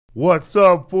What's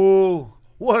up, fool?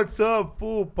 What's up,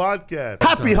 fool? Podcast.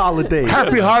 Happy holidays.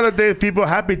 Happy holidays, people.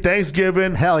 Happy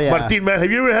Thanksgiving. Hell yeah. Martin, man,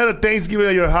 have you ever had a Thanksgiving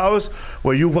at your house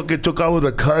where you fucking took out with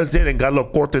a cousin and got lo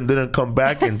corto and didn't come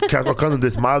back and casó con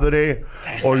desmadre?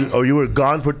 Or you were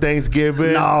gone for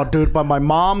Thanksgiving? No, dude, but my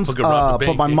mom's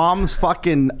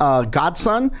fucking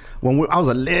godson, when I was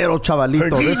a little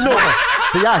chavalito.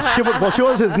 Yeah, she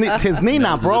was his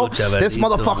Nina, bro. This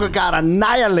motherfucker got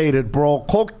annihilated, bro.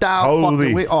 Coked out. Holy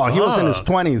he was in his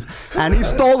 20s. And he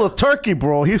stole the turkey,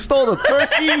 bro. He stole the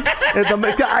turkey.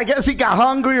 I guess he got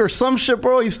hungry or some shit,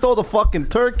 bro. He stole the fucking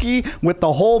turkey with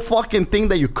the whole fucking thing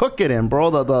that you cook it in, bro.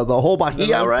 The whole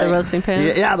bahia, right? The roasting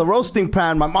pan? Yeah, the roasting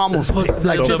pan. My mom was like, she's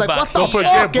like, what the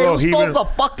fuck? Bro, he stole the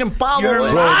fucking pavo.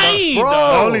 Bro.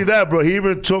 Not only that, bro. He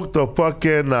even took the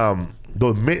fucking...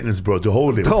 those mittens, bro, to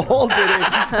hold it. To hold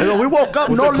it. We woke up,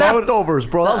 no leftovers,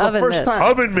 bro. That was the first time.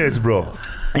 Oven mitts, bro.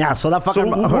 Yeah, so that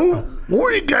fucking... What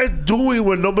were you guys doing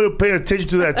when nobody was paying attention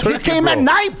to that turkey, He came at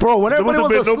night, bro, when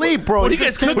everybody was asleep, bro. What do you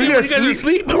guys cook? What You guys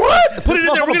asleep? What? Put it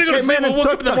in there. We're going to go to sleep. We'll wake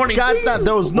up in the morning. God,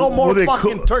 there was no more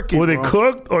fucking turkey, Were they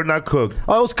cooked or not cooked?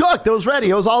 Oh, it was cooked. It was ready.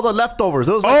 It was all the leftovers.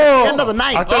 It was like the end of the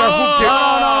night. I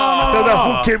thought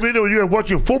that food came in when you were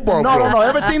watching football, bro. No.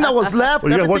 Everything that was left.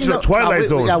 You were watching the Twilight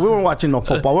Zone. Yeah, we weren't watching no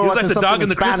football. We were watching like the dog in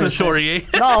the Christmas Story, eh?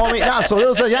 No, I mean, yeah, so it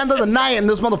was the end of the night, and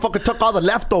this motherfucker took all the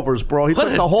leftovers, bro. He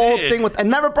took the whole thing and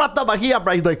never brought the bahia,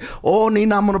 bro. He's like, oh,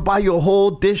 Nina, I'm gonna buy you a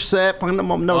whole dish set. Those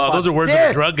are words of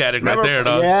a drug addict right there,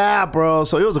 dog. Yeah, bro.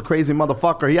 So he was a crazy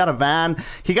motherfucker. He had a van.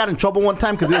 He got in trouble one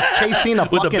time because he was chasing a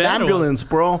fucking ambulance,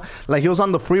 bro. Like he was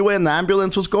on the freeway and the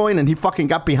ambulance was going, and he fucking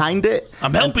got behind it.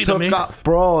 I'm helping him,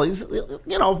 bro. He's,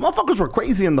 motherfuckers were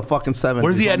crazy in the fucking 70s.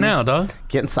 Where's he at now, dog?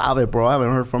 Getting sabe, bro. I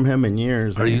haven't heard from him in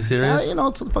years. Are you serious?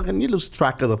 It's fucking, you lose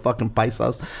track of the fucking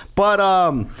paisas. But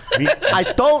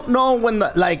I don't know when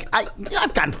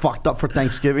I've gotten fucked up for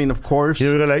Thanksgiving, of course.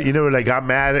 You never got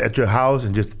mad at your house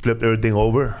and just flipped everything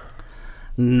over?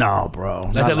 No, bro.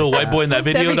 Like that little white boy in that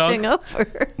video, dog?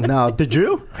 Over. No, did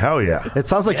you? Hell yeah. It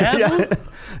sounds like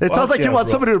it sounds like you want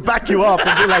somebody to back you up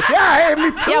and be like, yeah, hey,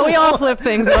 me too. Yeah, we all flip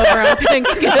things over on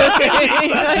Thanksgiving.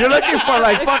 You're looking for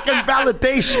like fucking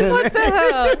validation. What the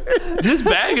hell? Just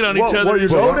bagging on each other. Were you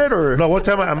loaded or? No, one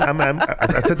time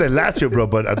I said that last year, bro,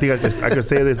 but I think I can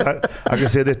say this. I can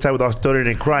say this time without stuttering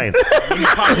and crying.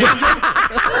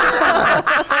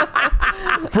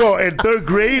 Bro, in third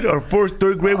grade,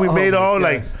 we made all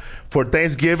like for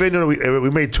Thanksgiving. We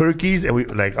made turkeys and we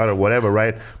like out of whatever,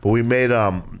 right? But we made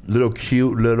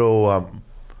cute little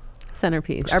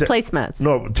centerpiece or placemats.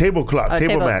 No, table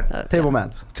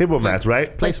mats,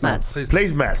 right?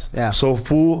 Placemats. Yeah. So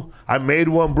fool, I made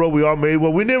one, bro. We all made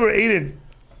one. We never ate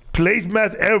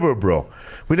placemats ever, bro.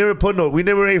 We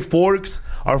never ate forks.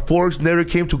 Our forks never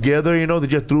came together. They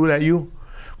just threw it at you.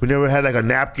 We never had like a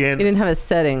napkin. You didn't have a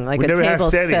setting, like we a never table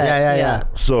had settings. set. Yeah.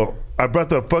 So I brought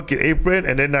the fucking apron,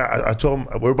 and then I told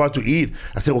him we're about to eat.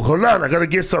 I said, well, hold on, I gotta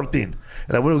get something.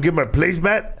 And I went to get my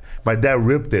placemat. My dad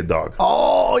ripped it, dog.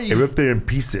 Oh, he ripped it in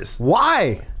pieces.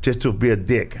 Why? Just to be a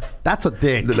dick. That's a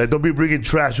dick. Like, don't be bringing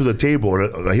trash to the table.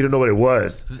 Like, he didn't know what it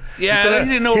was. Yeah, he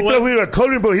didn't know what it was. He thought we were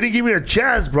coloring, bro. He didn't give me a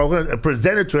chance, bro. I'm gonna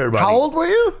present it to everybody. How old were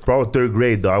you? Bro, third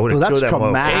grade, dog. I would have killed that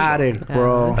traumatic,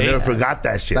 bro. I never forgot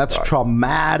that shit. That's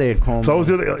traumatic, homie. So I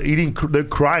was eating, they're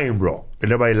crying, bro,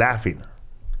 and everybody laughing.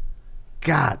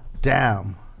 God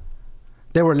damn.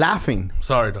 They were laughing.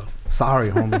 Sorry, dog.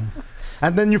 Sorry, homie.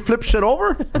 And then you flip shit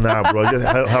over? Nah, bro. Just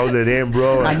held it in,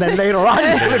 bro. And then later on,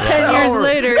 10 years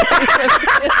later.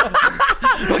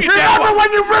 Remember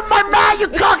when you ripped my man, you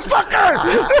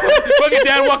cocksucker? Fucking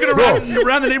dad walking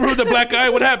around the neighborhood with a black eye.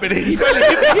 What happened? He finally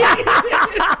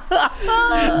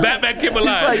Batman came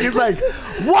alive. He's like,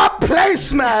 what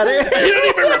placemat? You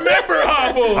don't even remember,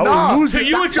 Havo. I was losing.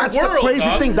 You and your world,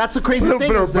 crazy thing. That's the crazy thing.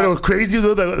 But it was crazy,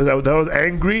 though, that I was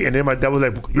angry. And then my dad was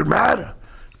like, you're mad?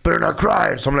 Better not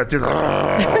cry. So I'm like,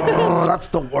 oh, that's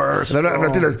the worst. And I'm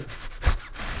like,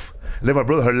 then my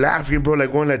brother, her laughing, bro,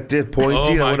 like going like this,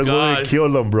 pointing. I want to go and kill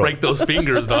them, bro. Break those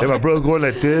fingers, dog. Then my brother going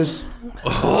like this.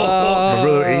 My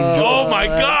brother Angel. Oh my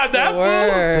God, that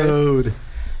fool. Dude.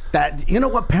 That, you know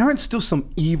what, parents do some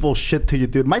evil shit to you,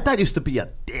 dude. My dad used to be a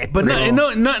dick. But not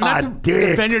to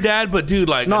defend your dad, but dude,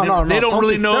 like, they don't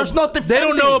really know. There's no defending. They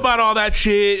don't know about all that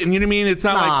shit, and you know what I mean? It's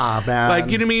not like,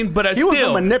 you know what I mean? But he was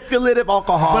a manipulative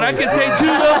alcoholic. But I can say too,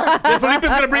 though, if Felipe's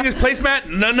gonna bring his placemat,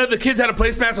 none of the kids had a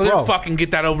placemat, so they'll fucking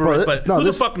get that over with. But who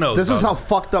the fuck knows? This is how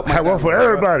fucked up my dad was for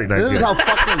everybody. This is how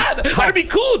fucking. That'd be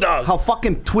cool, dog. How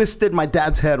fucking twisted my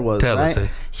dad's head was. Right?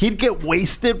 He'd get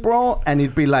wasted, bro, and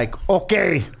he'd be like,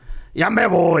 okay. Ya me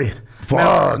voy.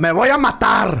 Fuck. Me voy a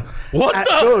matar. What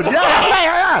the dude, fuck?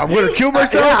 Yeah. I'm gonna kill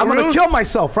myself. I'm gonna kill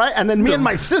myself, right? And then me and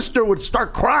my sister would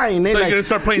start crying. They're like, gonna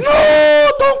start playing.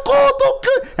 No, don't go.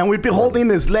 And we'd be holding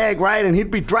his leg, right? And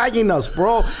he'd be dragging us,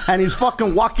 bro. And he's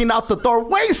fucking walking out the door,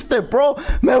 wasted, bro.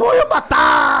 Me voy a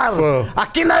matar.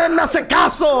 Aquí nadie me hace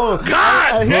caso.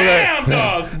 God damn,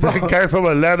 dog. That guy from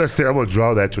Atlanta said, I'm gonna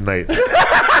draw that tonight.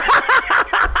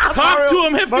 Talk to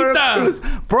him,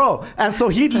 Jefita. Bro, and so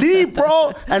he'd leave,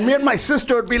 bro, and me and my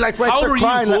sister would be like right there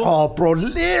crying. Like, oh, bro,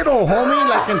 little homie,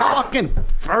 like in fucking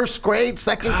first grade,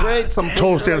 second grade, some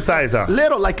Total same size, huh?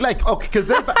 little, like, okay, because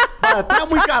then by the time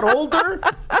we got older,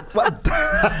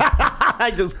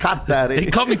 I just cut that. He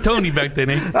called me Tony back then,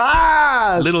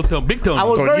 eh? Little Tony, big Tony. I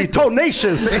was very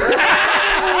tonacious.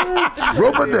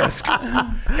 Romanesque.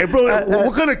 Hey, bro,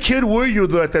 what kind of kid were you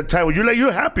though at that time?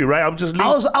 You're happy, right? I'm just. I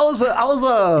was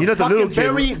a you know, the little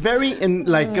kid. very in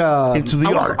like into the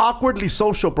arts. I was awkwardly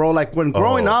social, bro. Like when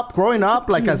growing up,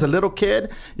 like as a little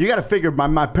kid, you got to figure.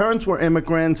 My parents were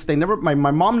immigrants. They never. My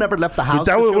mom never left the house.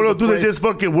 That was what I'll do. They just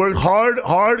fucking work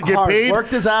hard, get paid.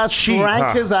 Worked his ass,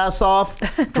 drank his ass off.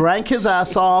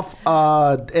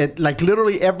 Like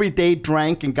literally every day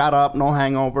drank and got up, no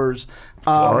hangovers.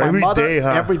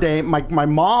 Every day. My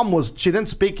mom she didn't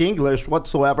speak English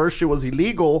whatsoever. She was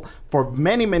illegal for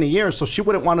many, many years, so she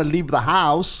wouldn't want to leave the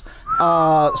house.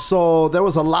 So there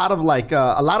was a lot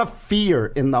of fear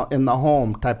in the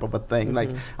home type of a thing. Like,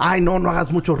 no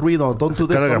hagas mucho ruido. Don't do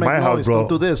this. Don't make noise. Don't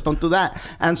do this. Don't do that.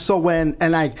 And so when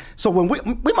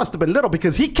we must have been little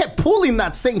because he kept pulling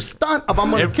that same stunt of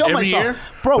I'm gonna kill myself, year?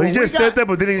 bro. He just said that,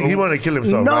 but then he wanted to kill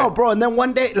himself. No, right? bro. And then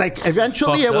one day, like,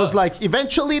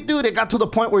 eventually, dude, it got to the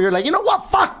point where you're like, you know what?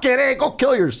 Fuck it, hey, go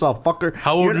kill yourself, fucker.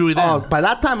 How old were you then? By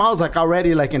that time, I was like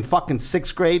already like in fucking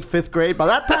 6th grade, 5th grade. By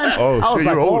that time, I was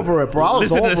like over it, bro. I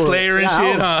was Listen over to Slayer it. and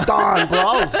shit, I was done, bro.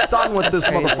 I was done with this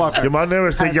motherfucker. Your mom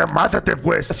never said, ya mátate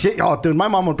pues. Oh, dude, my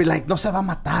mom would be like, no se va a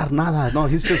matar, nada. No,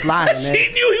 he's just lying, man.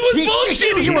 She knew he was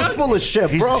bullshit. He was full of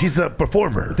shit, bro. He's a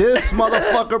performer. This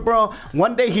motherfucker, bro.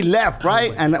 One day he left,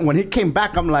 right? And when he came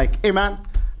back, I'm like, hey, man,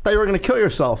 thought you were going to kill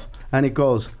yourself. And he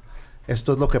goes,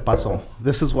 esto es lo que pasó.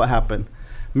 This is what happened.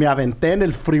 Me aventé en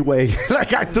el freeway.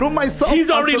 Like, I threw myself. He's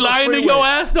already lying to your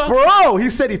ass, though? Bro, he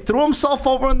said he threw himself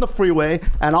over in the freeway,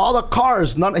 and all the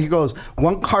cars, he goes,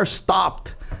 one car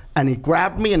stopped, and he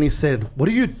grabbed me, and he said, what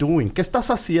are you doing? ¿Qué estás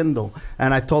haciendo?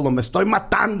 And I told him, estoy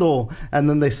matando. And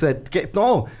then they said,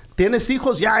 no. ¿Tienes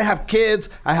hijos? Yeah, I have kids.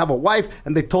 I have a wife.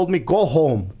 And they told me, go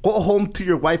home. Go home to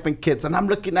your wife and kids. And I'm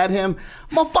looking at him.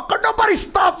 Motherfucker, nobody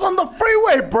stops on the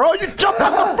freeway, bro. You jump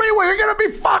on the freeway, you're going to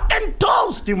be fucking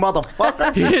toast, you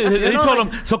motherfucker. They told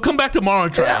him, so come back tomorrow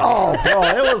and try. Yeah, oh, bro,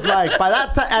 it was like, by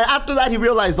that time, after that, he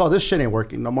realized, oh, this shit ain't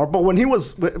working no more. But when he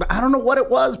was, I don't know what it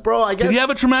was, bro. I guess. Did he have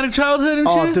a traumatic childhood and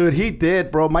shit? Oh, dude, he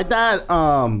did, bro. My dad,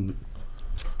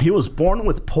 he was born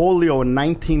with polio in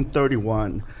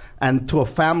 1931. And to a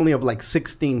family of like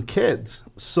 16 kids.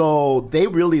 So they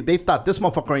thought this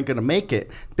motherfucker ain't gonna make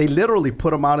it. They literally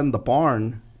put him out in the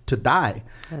barn to die.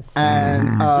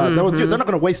 And they're not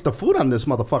gonna waste the food on this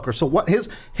motherfucker. So what his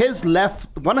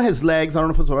one of his legs, I don't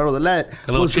know if it was right or the leg,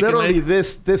 was literally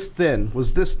this thin,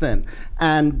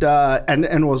 and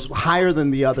was higher than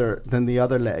the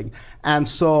other leg. And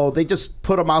so they just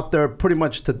put him out there pretty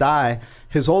much to die.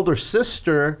 His older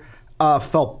sister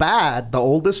felt bad, the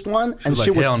oldest one, and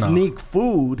she would sneak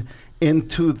food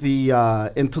into the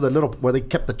little where they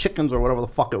kept the chickens or whatever the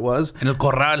fuck it was. In el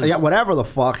corral. Yeah, whatever the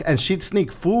fuck. And she'd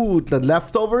sneak food, the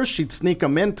leftovers, she'd sneak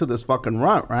them into this fucking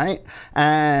runt, right?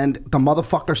 And the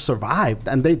motherfucker survived.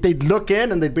 And they'd look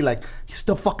in and they'd be like, he's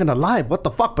still fucking alive. What the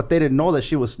fuck? But they didn't know that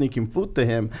she was sneaking food to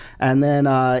him. And then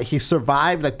he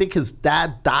survived. I think his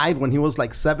dad died when he was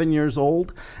like 7 years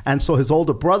old. And so his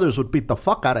older brothers would beat the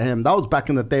fuck out of him. That was back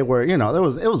in the day where, it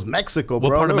was Mexico, bro.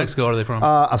 What part of Mexico are they from?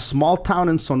 A small town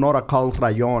in Sonora called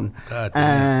Rayon.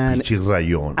 And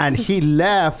he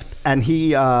left and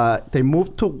they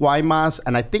moved to Guaymas,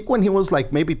 and I think when he was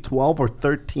like maybe 12 or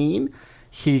 13,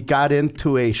 he got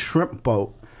into a shrimp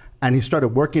boat and he started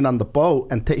working on the boat,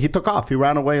 and he took off. He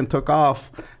ran away and took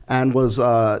off, and was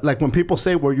like when people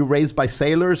say, were you raised by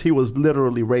sailors? He was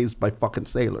literally raised by fucking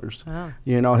sailors. Oh.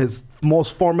 His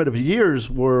most formative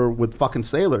years were with fucking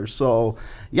sailors. So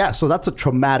yeah, so that's a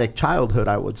traumatic childhood,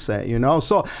 I would say,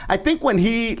 So I think when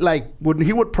he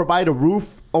would provide a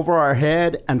roof over our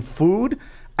head and food,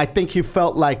 I think he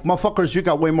felt like, motherfuckers, you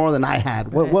got way more than I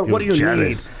had. What do you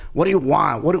jealous. need? What do you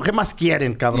want? ¿Qué más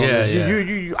quieren, cabrones?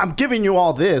 Yeah. I'm giving you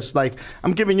all this. Like,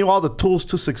 I'm giving you all the tools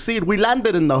to succeed. We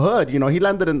landed in the hood. You know, he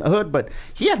landed in the hood, but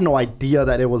he had no idea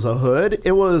that it was a hood.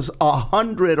 It was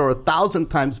 100 or 1,000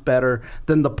 times better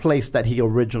than the place that he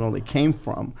originally came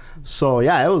from. So,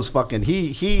 yeah, it was fucking,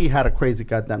 he had a crazy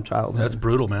goddamn childhood. That's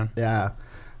brutal, man. Yeah.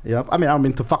 Yep. I mean, I don't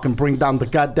mean to fucking bring down the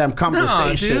goddamn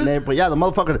conversation, no, but yeah, the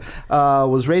motherfucker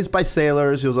was raised by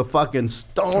sailors. He was a fucking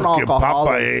stone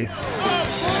alcoholic. Popeye.